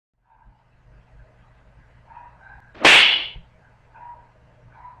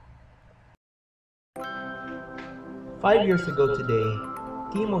5 years ago today,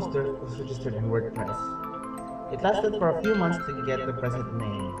 TIMOW'S was registered in WordPress. It lasted for a few months to get the present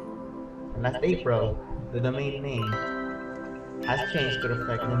name, and last April, the domain name has changed to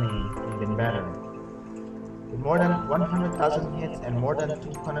reflect the name even better. With more than 100,000 hits and more than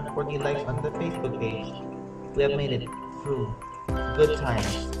 240 likes on the Facebook page, we have made it through good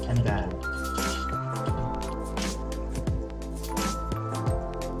times and bad.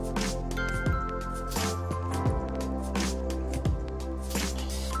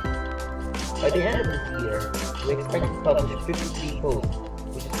 By the end of this year, we expect to publish 53 posts,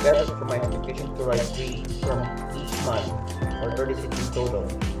 which is better from my expectation to write 3 from each month, or 36 in total.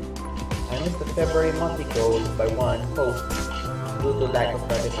 I missed the February monthly goal by 1 post due to lack of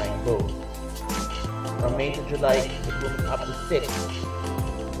ratifying votes. From May to July, it moved up to 6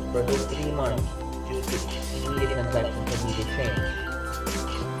 for those 3 months due to immediate transactions and needed change.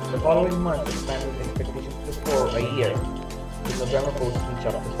 The following month expanded expectations to 4 a year, with November posts reach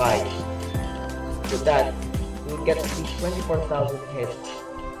up to 5. With that, we will get at least 24,000 hits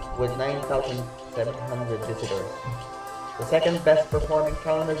with 9,700 visitors. The second best performing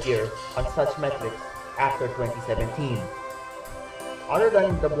calendar year on such metrics after 2017. Other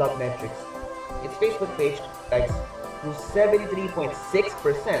than the blog metrics, its Facebook page likes grew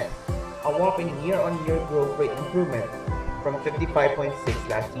 73.6%, a whopping year-on-year growth rate improvement from 55.6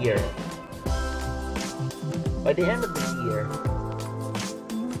 last year. By the end of this year,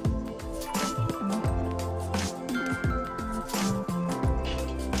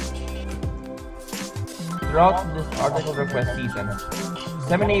 throughout this article request season,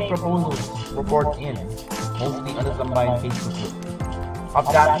 78 proposals were brought in, mostly on the combined Facebook group.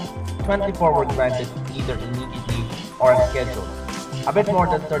 Of that, 24 were granted either immediately or as scheduled, a bit more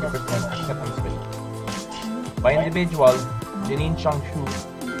than 30% acceptance rate. By individual, Janine Changshu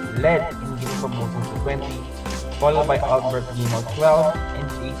led in giving proposals to 20, followed by Albert Gino 12 and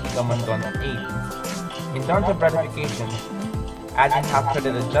JC Gamandon 8. In terms of ratification, adding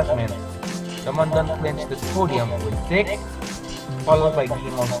half-credit adjustments, Gamandon clinched the podium with 6, followed by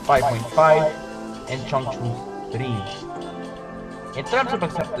Gino's 5.5 and Changshu's 3. In terms of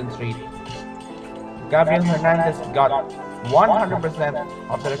acceptance rate, Gabriel Hernandez got 100%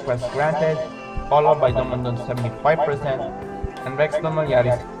 of the requests granted, followed by Gamandon's 75% and Rex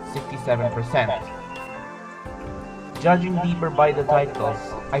Lamalyaris 67%. Judging deeper by the titles,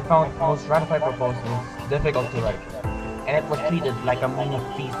 I found most ratified proposals difficult to write, and it was treated like a mini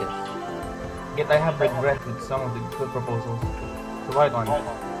thesis. Yet I have regretted some of the good proposals to write on,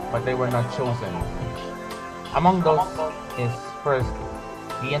 but they were not chosen. Among those is, first,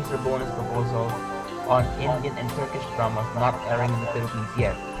 the Enter bonus proposal on Indian and Turkish dramas not airing in the Philippines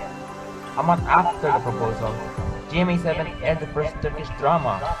yet. A month after the proposal, GMA7 aired the first Turkish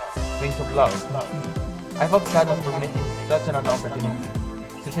drama, Wings of Love. I felt saddened for missing such an opportunity,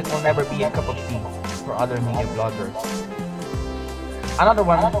 since it will never be a cup of tea for other media bloggers. Another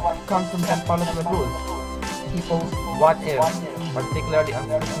one comes from San Paulo Cruz. He posts What If, particularly on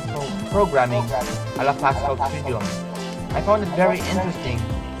Christmas programming a la Pascal Studium. I found it very interesting,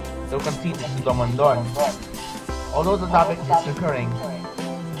 though conceded to Gamandon. Although the topic is recurring,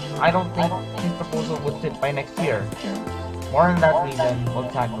 I don't think his proposal would fit by next year. More on that reason we'll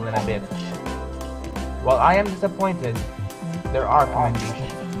tackle in a bit. While I am disappointed, there are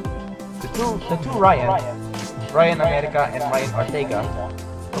commendations. The two Ryan America and Ryan Ortega,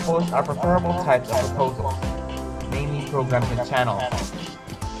 proposed our preferable types of proposals, namely programs and channels.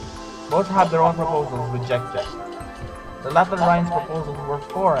 Both have their own proposals rejected. The latter Ryan's proposals were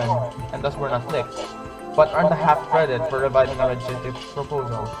foreign and thus were not clicked, but earned a half credit for revising a rejected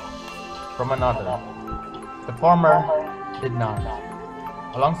proposal from another. The former did not.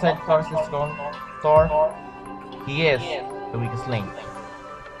 Alongside Thor, he is the weakest link.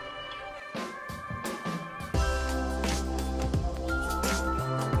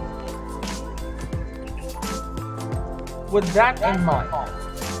 With that in mind,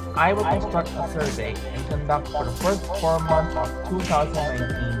 I will construct a survey and conduct for the first 4 months of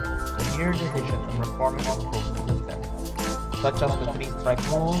 2019 the year's edition on reforming the proposal system, such as the 3-strike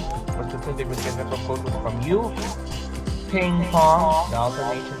rule for specific rescheduled proposals from you, ping pong, the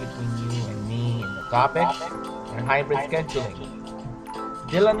alternation between you and me in the topics, and hybrid scheduling.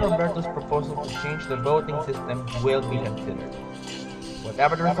 Dylan Roberto's proposal to change the voting system will be considered.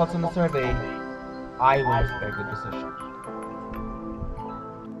 Whatever the results in the survey, I will respect the decision.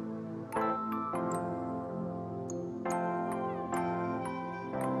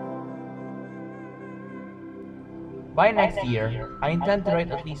 By next year, I intend to write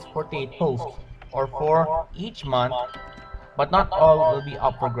at least 48 posts, or 4 each month, but not all will be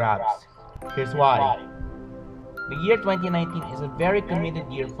up for grabs. Here's why. The year 2019 is a very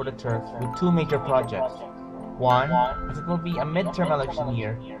committed year for the turf with two major projects. One, as it will be a midterm election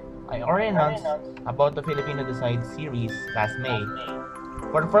year, I already announced about the Filipino Decide series last May.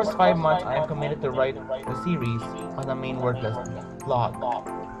 For the first 5 months, I am committed to write the series on the main WordPress blog.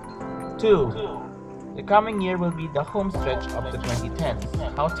 Two, the coming year will be the home stretch of the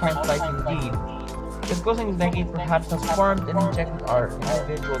 2010s. How time flies indeed. This closing decade perhaps has formed and injected our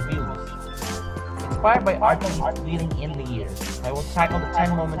individual views. Inspired by artists leading in the years, I will tackle the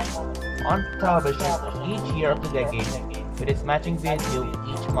 10 moments on television each year of the decade with its matching video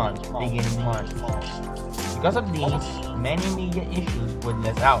each month, beginning March. Because of these, many media issues would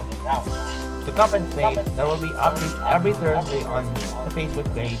miss out. To compensate, there will be updates every Thursday on the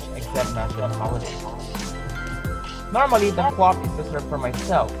Facebook page except national holidays. Normally, the co-op is reserved for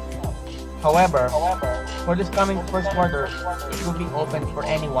myself. However, for this coming first quarter, it will be open for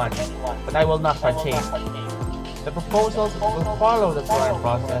anyone, but I will not partake. The proposals will follow the drawing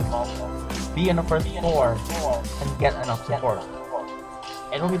process, be in the first four, and get enough support.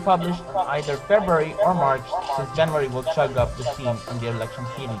 It will be published on either February or March, since January will chug up the steam on the election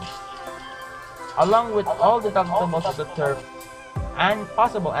series. Along with all the deductibles of the turf and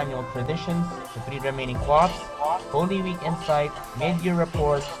possible annual traditions, the three remaining co-ops, Holy Week Insight, Mid-Year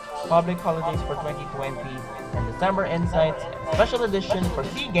Report, Public Holidays for 2020, and December Insights, and Special Edition for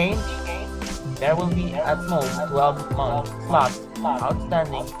SEA Games, there will be at most 12-month slots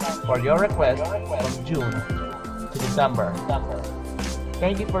outstanding for your request from June to December.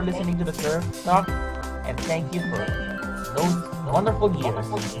 Thank you for listening to the Surf Talk, and thank you for those wonderful years,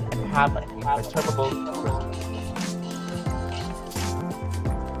 and have an imperturbable Christmas.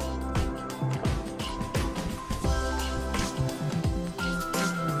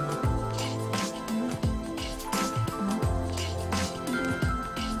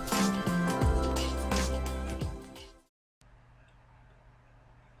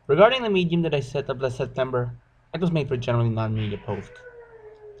 Regarding the medium that I set up last September, it was made for generally non-media posts.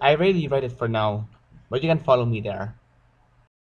 I rarely write it for now, but you can follow me there.